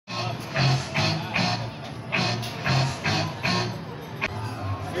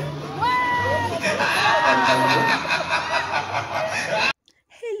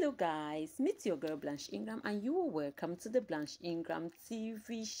guys, meet your girl Blanche Ingram, and you are welcome to the Blanche Ingram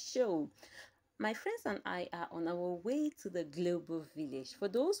TV show. My friends and I are on our way to the Global Village. For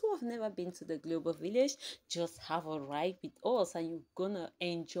those who have never been to the Global Village, just have a ride with us and you're gonna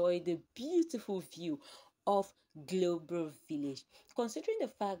enjoy the beautiful view of Global Village. Considering the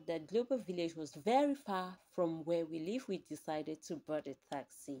fact that Global Village was very far from where we live, we decided to board a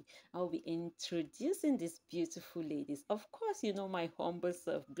taxi. I'll be introducing these beautiful ladies. Of course, you know my humble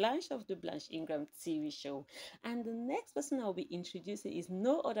self, Blanche of the Blanche Ingram TV show. And the next person I'll be introducing is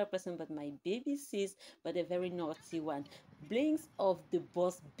no other person but my baby sis, but a very naughty one. Blinks of the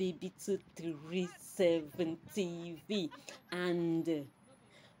Boss Baby 237 TV. And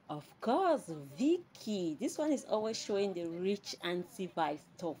of course, Vicky. This one is always showing the rich auntie vibe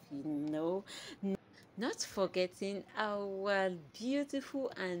stuff, you know. Not forgetting our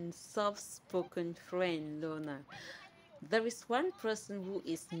beautiful and soft-spoken friend, Lona. There is one person who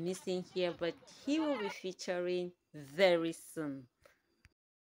is missing here, but he will be featuring very soon.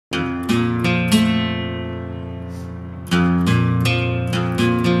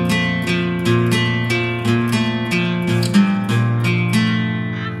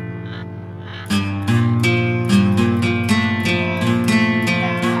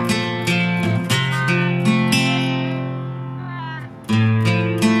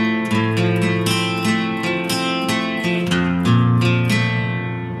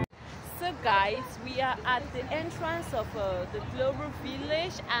 Guys, we are at the entrance of the Global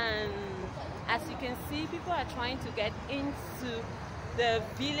Village, and as you can see, people are trying to get into the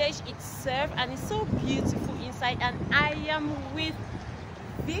village itself, and it's so beautiful inside. And I am with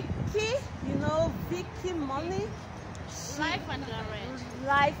Vicky, you know, Vicky Money. Live and direct.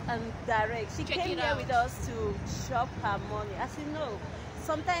 Live and direct. She came here with us to shop her money. As you know,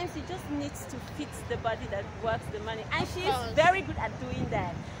 sometimes you just need to fit the body that works the money, and she's very good at doing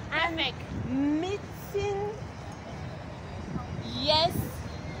that. And meeting, yes,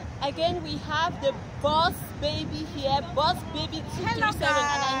 again we have the Boss Baby here, Boss Baby 237, and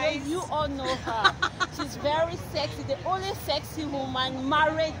I know you all know her. She's very sexy, the only sexy woman,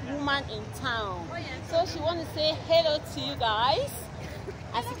 married woman in town. So she wants to say hello to you guys.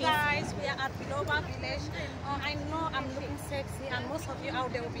 As you guys, we are at Global Village. I know I'm looking sexy, and most of you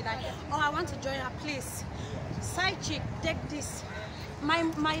out there will be like, oh, I want to join her, please. Side chick, take this. My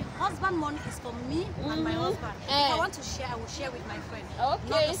husband money is for me and my husband. If I want to share, I will share with my friend. Okay.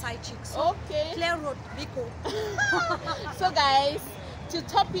 Not the side chick. So clear road, Biko. So guys, to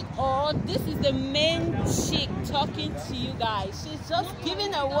top it all, this is the main chick talking to you guys. She's just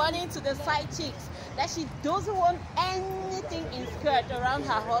giving a warning to the side chicks that she doesn't want anything in skirt around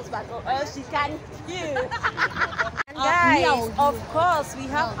her husband, or else she can kill. And guys, of course, we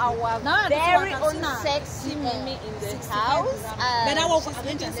have our very own sexy Mimi in the house. She's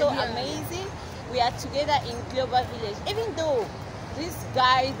looking so amazing. We are together in Global Village. Even though this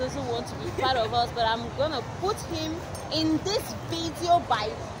guy doesn't want to be part of us, but I'm gonna put him in this video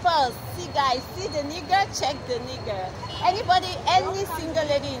by first. See guys, see the nigger, check the nigger. Anybody, any single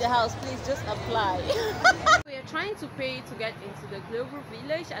lady in the house, please just apply. We are trying to pay to get into the Global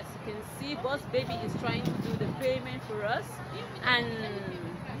Village. As you can see, Boss Baby is trying to do the payment for us, and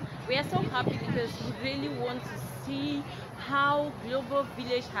we are so happy because we really want to see how Global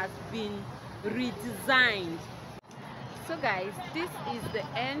Village has been redesigned. So guys, this is the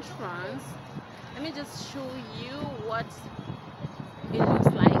entrance. Let me just show you what it looks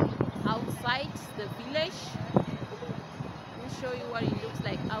like outside the village. Let me show you what it looks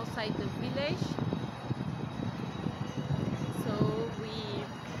like outside the village. So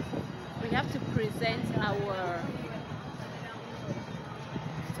we have to present our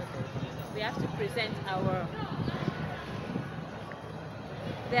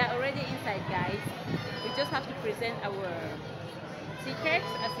they are already inside, guys. We just have to present our tickets,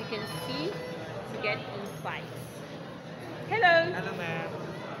 as you can see, to get inside. Hello. Hello, ma'am.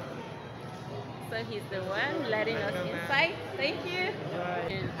 So he's the one letting us inside. Thank you.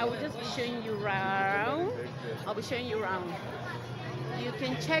 And I will just be showing you around. I'll be showing you around. You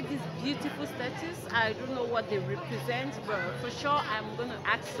can check these beautiful statues. I don't know what they represent, but for sure I'm gonna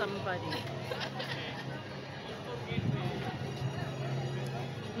ask somebody.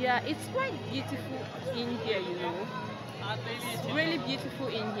 Yeah, it's quite beautiful in here, you know. It's really beautiful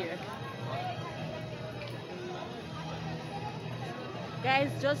in here. Guys,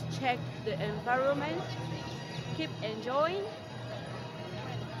 just check the environment. Keep enjoying.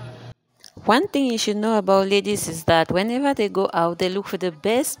 One thing you should know about ladies is that whenever they go out, they look for the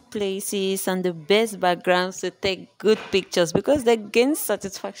best places and the best backgrounds to take good pictures because they gain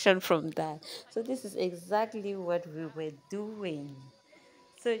satisfaction from that. So this is exactly what we were doing.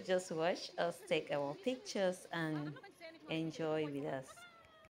 So just watch us take our pictures and enjoy with us.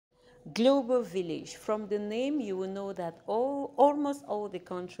 Global Village. From the name, you will know that almost all the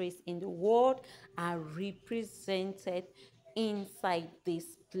countries in the world are represented inside this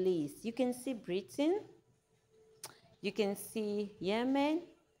place. You can see Britain, you can see Yemen,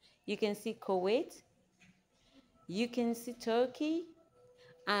 you can see Kuwait, you can see Turkey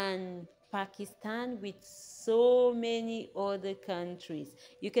and Pakistan with so many other countries.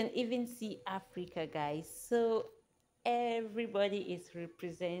 You can even see Africa, guys. So everybody is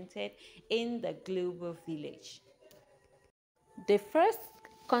represented in the global village. The first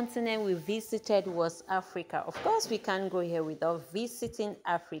continent we visited was Africa. Of course, we can't go here without visiting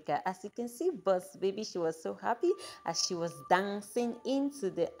Africa. As you can see, Boss Baby, she was so happy as she was dancing into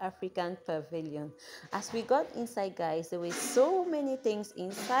the African pavilion. As we got inside, guys, there were so many things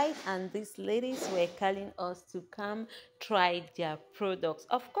inside, and these ladies were calling us to come try their products.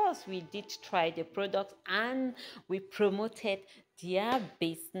 Of course, we did try the products and we promoted their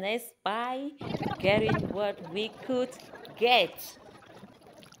business by getting what we could get.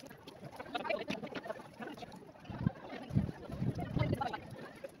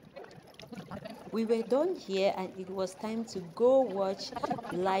 We were done here and it was time to go watch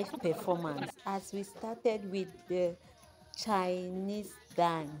live performance as we started with the Chinese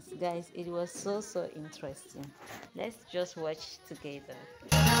dance. Guys, it was so interesting. Let's just watch together.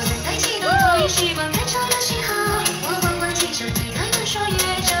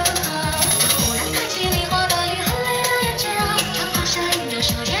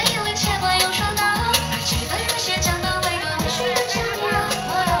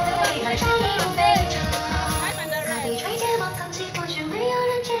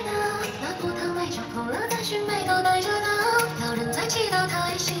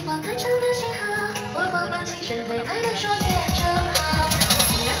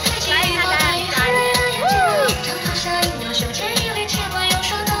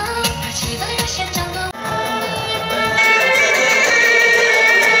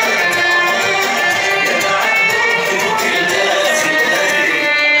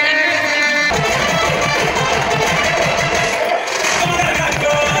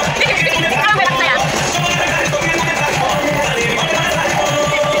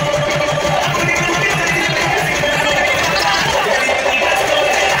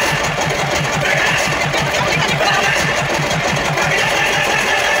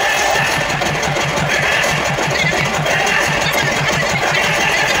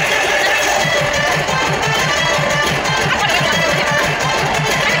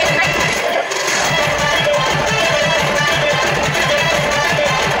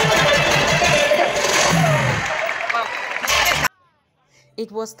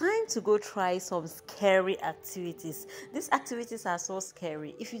 It was time to go try some scary activities. These activities are so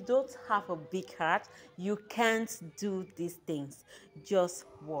scary. If you don't have a big heart, you can't do these things. Just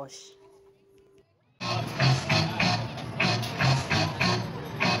watch.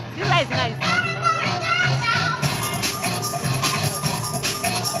 This is nice.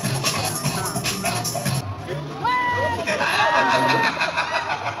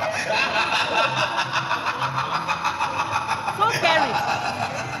 So scary.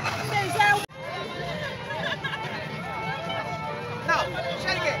 Now,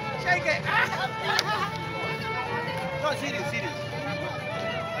 shake it, shake it. No, serious, serious.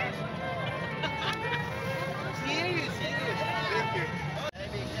 Serious, serious. Thank you.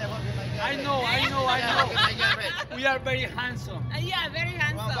 I know. We are very handsome. Yeah, very You want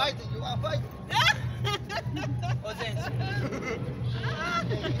handsome. fight? You want fight?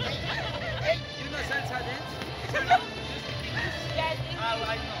 You know salsa dance? Yes,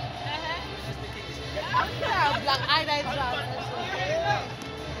 I know. black eyed.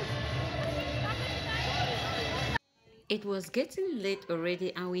 It was getting late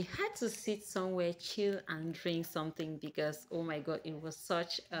already and we had to sit somewhere, chill and drink something because, oh my god, it was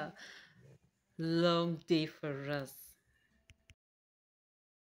such a long day for us.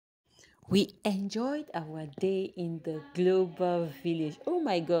 We enjoyed our day in the global village. Oh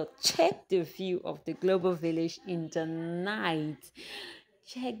my god, check the view of the global village in the night.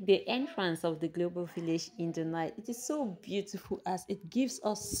 Check the entrance of the global village in the night. It is so beautiful as it gives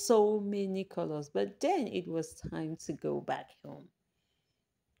us so many colors. But then it was time to go back home.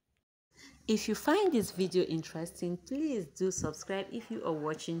 If you find this video interesting, please do subscribe if you are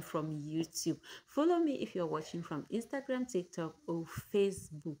watching from YouTube. Follow me if you're watching from Instagram, TikTok, or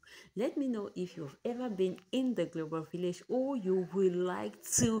Facebook. Let me know if you've ever been in the Global Village or you would like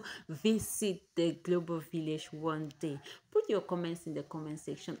to visit the Global Village one day. Put your comments in the comment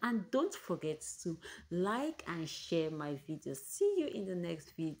section and don't forget to like and share my videos. See you in the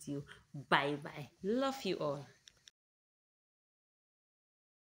next video. Bye bye. Love you all.